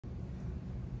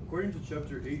According to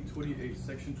Chapter 828,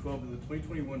 Section 12 of the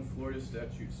 2021 Florida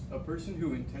statutes, a person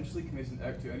who intentionally commits an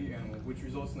act to any animal which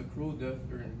results in the cruel death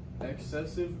or an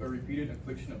excessive or repeated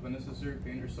infliction of unnecessary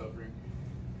pain or suffering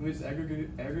commits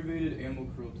aggravated animal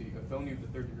cruelty, a felony of the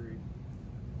third degree.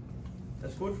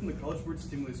 As quoted from the College Board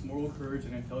stimulus, moral courage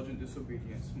and intelligent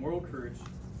disobedience. Moral courage,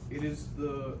 it is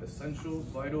the essential,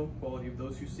 vital quality of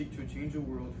those who seek to change a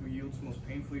world who yields most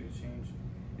painfully to change.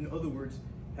 In other words,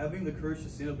 having the courage to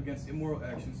stand up against immoral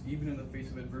actions even in the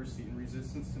face of adversity and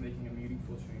resistance to making a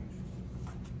meaningful change.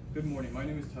 Good morning, my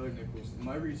name is Tyler Nichols, and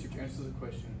my research answers the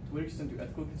question, to what extent do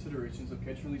ethical considerations of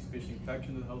catch and release fishing factor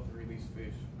into the health of released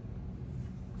fish?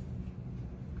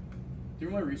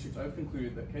 Through my research, I have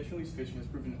concluded that catch and release fishing has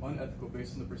proven unethical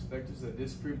based on the perspectives that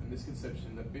disprove the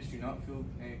misconception that fish do not feel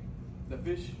pain,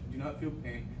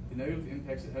 the negative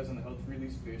impacts it has on the health of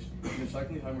released fish, and the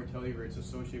shockingly high mortality rates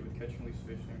associated with catch and release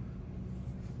fishing.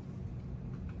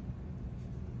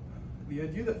 The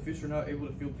idea that fish are not able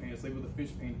to feel pain is labeled a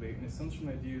fish pain bait, and it stems from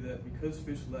the idea that because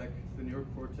fish lack the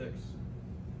neurocortex,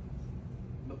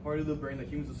 the part of the brain that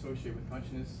humans associate with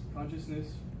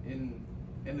consciousness and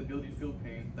the ability to feel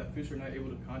pain, that fish are not able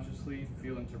to consciously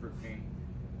feel and interpret pain.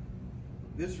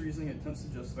 This reasoning attempts to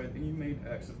justify the inhumane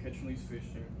acts of catch and release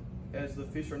fishing, as the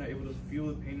fish are not able to feel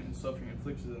the pain and suffering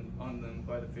inflicted on them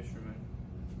by the fishermen.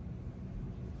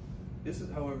 This,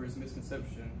 however, is a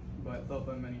misconception thought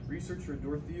by many. Researcher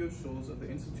Dorothea Scholes of the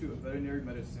Institute of Veterinary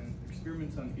Medicine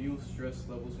experiments on eel stress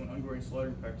levels when undergoing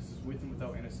slaughtering practices with and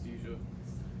without anesthesia,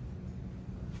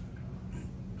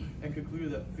 and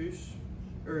concluded that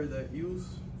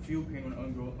eels feel pain when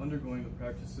undergoing the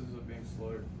practices of being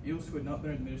slaughtered. Eels who had not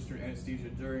been administered anesthesia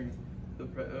during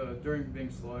being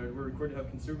slaughtered were recorded to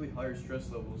have considerably higher stress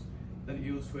levels than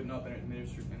eels who had not been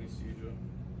administered anesthesia.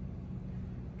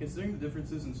 Considering the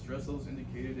differences in stress levels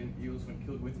indicated in eels when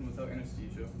killed with and without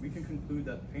anesthesia, we can conclude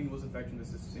that pain was a factor in this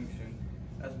distinction,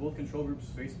 as both control groups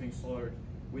faced being slaughtered,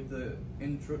 with the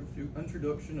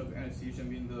introduction of anesthesia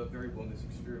being the variable in this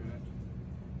experiment.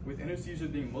 With anesthesia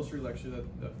being most relaxer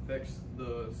that affects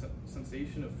the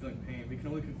sensation of feeling pain, we can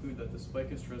only conclude that the spike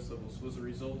in stress levels was a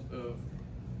result of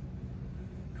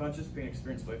conscious pain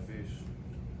experienced by fish.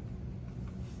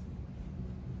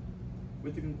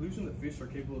 With the conclusion that fish are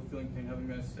capable of feeling pain having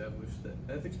been established, the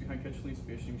ethics behind catch and release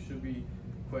fishing should be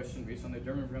questioned based on the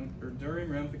enduring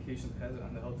ramifications it has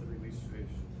on the health of released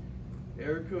fish.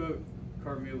 Erica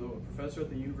Carmelo, a professor at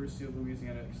the University of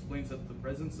Louisiana, explains that the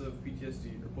presence of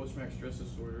PTSD, or post-traumatic stress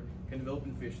disorder, can develop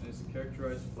in fish and is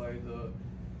characterized by the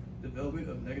development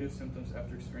of negative symptoms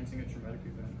after experiencing a traumatic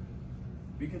event.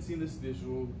 We can see this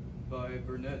visual by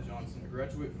Burnett Johnson, a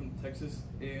graduate from Texas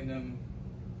A&M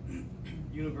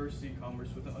University Commerce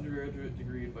with an undergraduate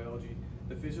degree in biology,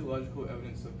 the physiological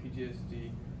evidence of PTSD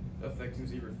affecting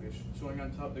zebrafish, showing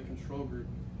on top the control group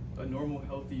a normal,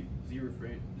 healthy zebra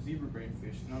brain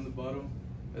fish, and on the bottom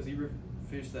a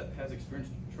zebrafish that has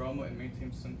experienced trauma and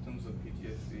maintains symptoms of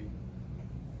PTSD.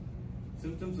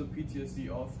 Symptoms of PTSD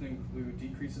often include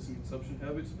decreases in consumption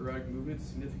habits, erratic movements,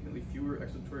 significantly fewer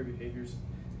exploratory behaviors,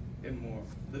 and more.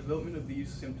 The development of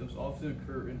these symptoms often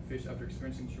occur in fish after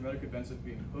experiencing traumatic events of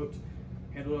being hooked,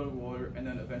 handled out of water, and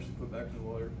then eventually put back in the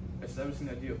water, establishing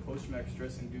the idea of post-traumatic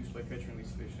stress induced by catch and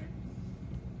release fishing.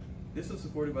 This is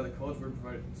supported by the College Board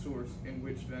provided source, in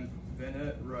which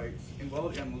Vanette writes, in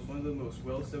wild animals, one of the most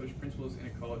well-established principles in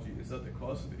ecology is that the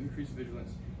cost of increased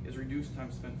vigilance is reduced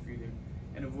time spent feeding,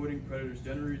 and avoiding predators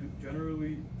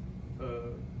generally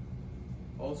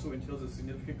also entails a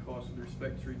significant cost with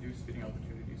respect to reduced feeding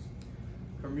opportunities.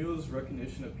 Carmelo's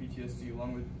recognition of PTSD,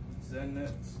 along with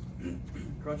Vanette's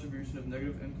contribution of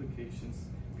negative implications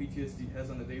PTSD has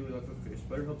on the daily life of fish,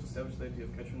 better helps establish the idea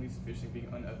of catch and release fishing being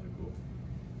unethical,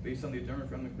 based on the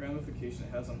ramification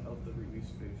it has on the health of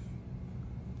released fish.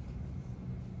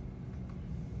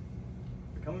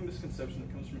 A common misconception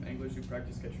that comes from anglers who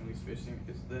practice catch and release fishing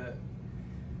is that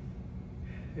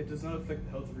it does not affect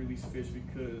the health of released fish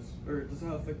it does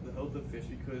not affect the health of fish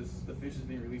because the fish is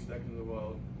being released back into the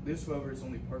wild. This, however, is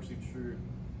only partially true.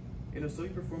 In a study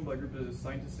performed by a group of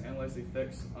scientists to analyze the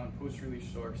effects on post-release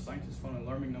sharks, scientists found an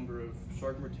alarming number of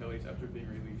shark mortalities after being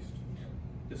released.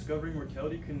 Discovering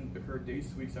mortality can occur days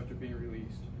to weeks after being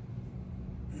released,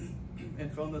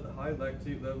 and found that the high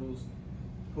lactate levels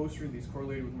post-release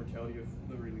correlated with mortality of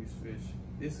the released fish.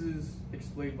 This is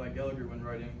explained by Gallagher when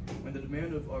writing, when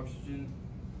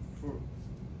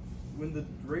the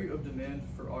rate of demand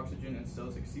for oxygen in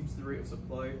cells exceeds the rate of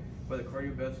supply by the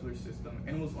cardiovascular system,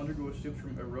 animals undergo a shift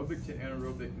from aerobic to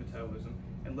anaerobic metabolism,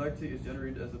 and lactate is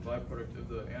generated as a byproduct of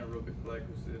the anaerobic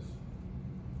glycolysis.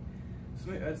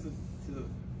 Smith adds to the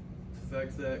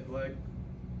fact that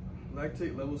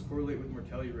lactate levels correlate with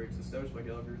mortality rates established by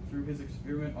Gallagher through his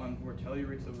experiment on mortality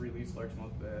rates of released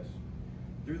largemouth bass.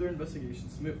 Through their investigation,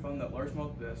 Smith found that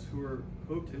largemouth bass who were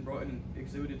hooked and brought in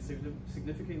exhibited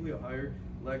significantly higher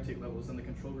lactate levels than the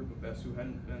control group of bass who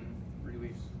hadn't been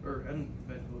released or hadn't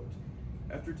been hooked.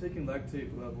 After taking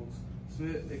lactate levels,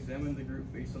 Smith examined the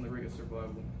group based on the rate of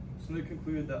survival. Smith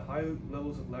concluded that high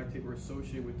levels of lactate were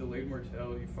associated with delayed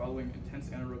mortality following intense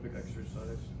anaerobic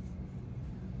exercise.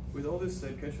 With all this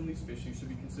said, catch and release fishing should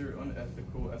be considered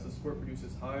unethical as the sport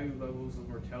produces high levels of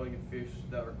mortality in fish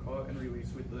that are caught and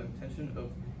released with the intention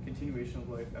of continuation of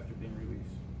life after being released.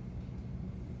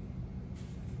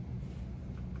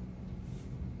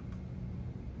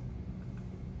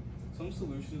 Some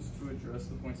solutions to address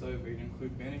the points I have made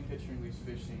include banning catch and release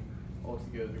fishing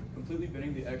altogether. Completely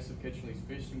banning the acts of catch and release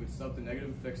fishing would stop the negative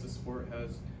effects the sport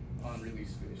has on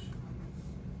released fish.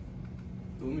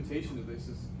 The limitation of this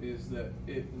is that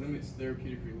it limits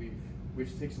therapeutic relief,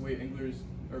 which takes away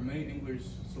many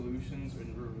anglers' solutions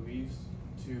and reliefs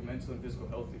to mental and physical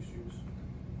health issues.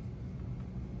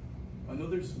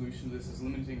 Another solution to this is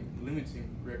limiting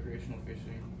recreational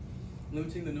fishing.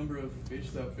 Limiting the number of fish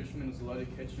that a fisherman is allowed to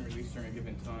catch and release during a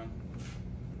given time.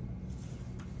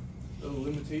 The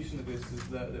limitation of this is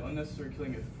that the unnecessary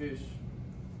killing of fish,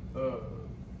 or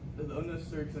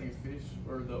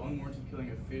the unwarranted killing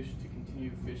of fish to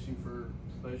continue fishing for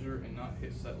pleasure and not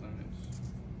hit set limits.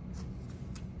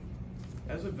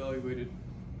 As evaluated,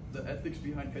 the ethics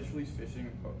behind catch and release fishing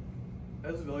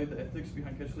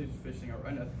are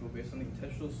unethical based on the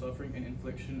intentional suffering and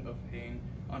infliction of pain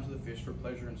onto the fish for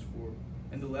pleasure and sport,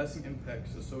 and the lasting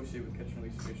impacts associated with catch and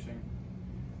release fishing.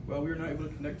 While we are not able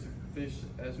to connect to fish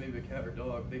as maybe a cat or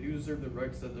dog, they do deserve the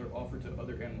rights that are offered to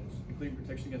other animals, including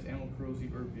protection against animal cruelty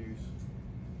or abuse.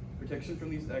 Protection from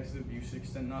these acts of abuse should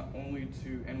extend not only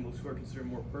to animals who are considered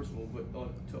more personal, but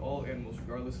to all animals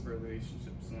regardless of their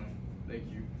relationships to them.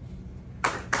 Thank you.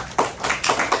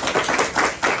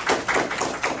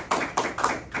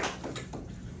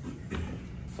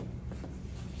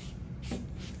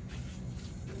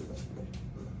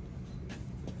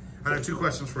 I have 2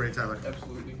 questions for you, Tyler.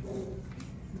 Absolutely.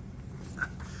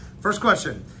 First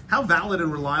question, how valid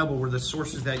and reliable were the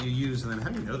sources that you used, and then how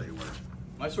do you know they were?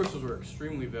 My sources were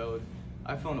extremely valid.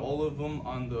 I found all of them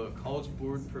on the College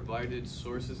Board provided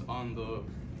sources on the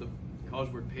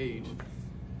College Board page.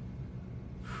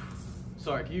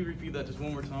 Sorry, can you repeat that just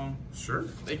one more time? Sure.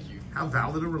 Thank you. How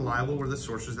valid and reliable were the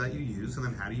sources that you used, and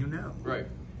then how do you know? Right.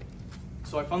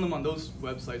 So I found them on those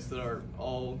websites that are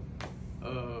all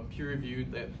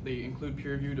peer-reviewed, that they include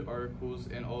peer-reviewed articles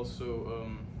and also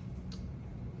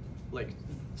like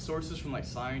sources from like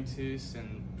scientists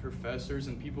and professors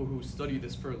and people who study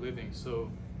this for a living. So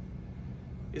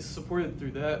it's supported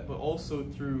through that, but also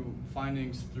through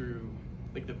findings through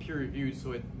like the peer-reviewed.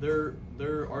 So their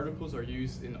articles are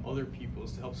used in other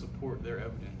people's to help support their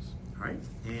evidence. All right,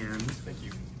 and thank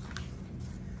you.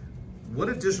 What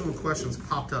additional questions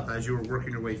popped up as you were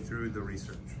working your way through the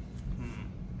research?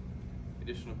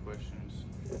 Additional questions.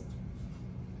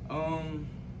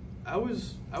 I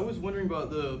was wondering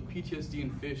about the PTSD in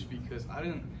fish because I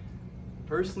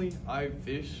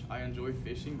enjoy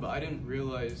fishing, but I didn't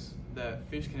realize that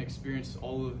fish can experience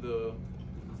all of the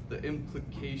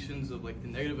implications of like the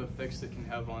negative effects that can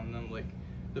have on them, like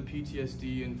the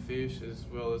PTSD in fish as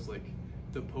well as like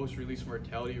the post-release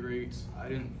mortality rates. I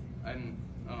didn't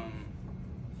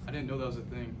know that was a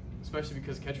thing, especially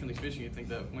because catch and release fishing, you think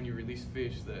that when you release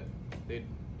fish that they'd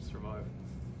survive.